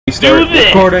Start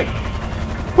recording.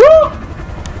 Woo!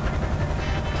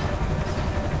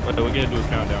 Wait, we're gonna do a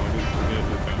countdown. We're gonna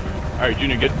do a countdown. Alright,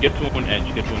 Junior, get to one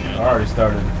edge. Get to one edge. I already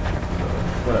started. So,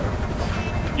 whatever.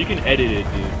 You can edit it,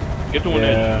 dude. Get to one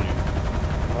edge.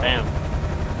 Damn.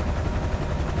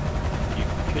 You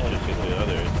can just get to the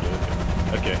other edge.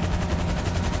 Okay.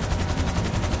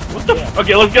 What the f?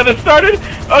 Okay, let's get it started.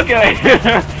 Okay.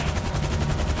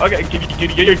 Okay, can you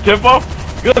get your tempo?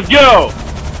 Let's go.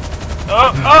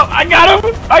 Oh, I got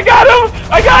him! I got him!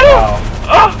 I got him!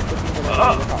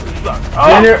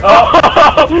 Junior,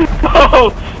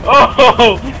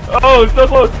 So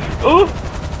close!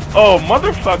 Oh,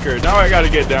 motherfucker! Now I gotta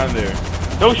get down there.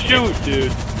 Don't shoot,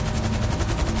 dude.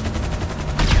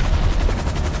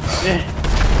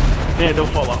 Man, don't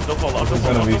fall off! Don't fall off! This is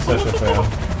gonna be such a fail.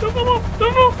 Don't fall off!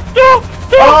 Don't fall! No!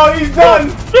 Oh, he's done!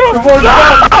 The board's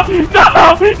done!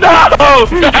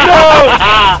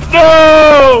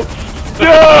 No!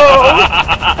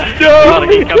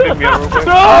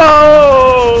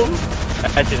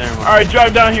 Alright,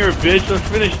 drive down here, bitch. Let's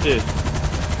finish this.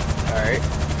 Alright.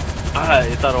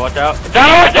 You thought to watch out?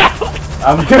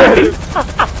 I'm good!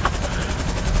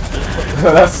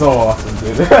 That's so awesome,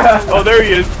 dude. Oh, there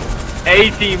he is.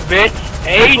 18, bitch!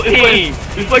 18!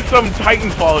 It's like some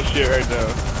Titanfall shit right now.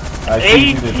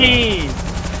 18!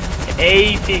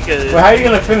 18, cause... Well, how are you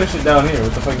gonna finish it down here?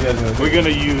 What the fuck you guys gonna do? We're gonna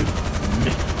use...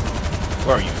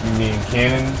 Where are you? You mean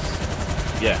cannons?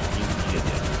 Yeah.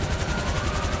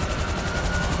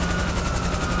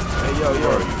 Hey, yo.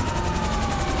 Where are you?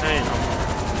 Damn.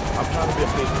 I'm trying to be a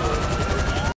big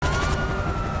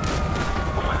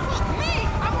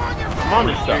I'm on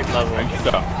the street level. I'm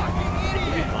stuck.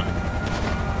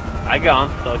 I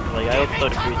got unstuck, like, I got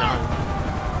stuck 3 times.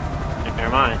 Never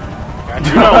mind.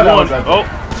 You're not one. Oh!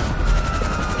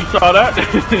 You saw that?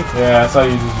 Yeah, I saw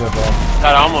you just jump off.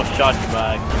 God, I almost shot you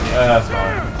back. Yeah, that's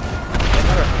fine.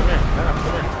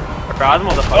 Come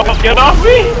here. Oh, get off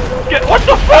me! What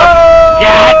the fuck?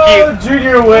 Got you!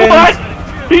 Junior wins! What?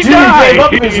 He Junior died! gave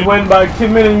up his win by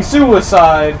committing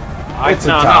suicide. It's a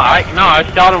tie. No, I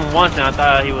shot him once and I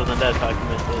thought he wasn't dead, so I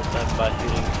committed suicide by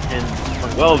shooting him.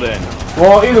 Well then.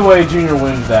 Well, either way, Junior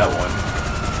wins that one.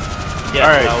 Yeah,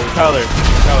 alright, Tyler.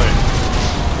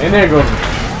 And there goes me.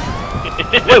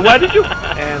 Wait, why did you?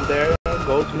 And there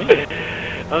goes me.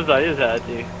 I'm sorry, I just had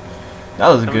to. That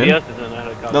was Somebody good. else is in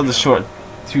there. That was a short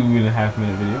 2.5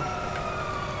 minute video.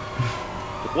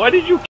 Why did you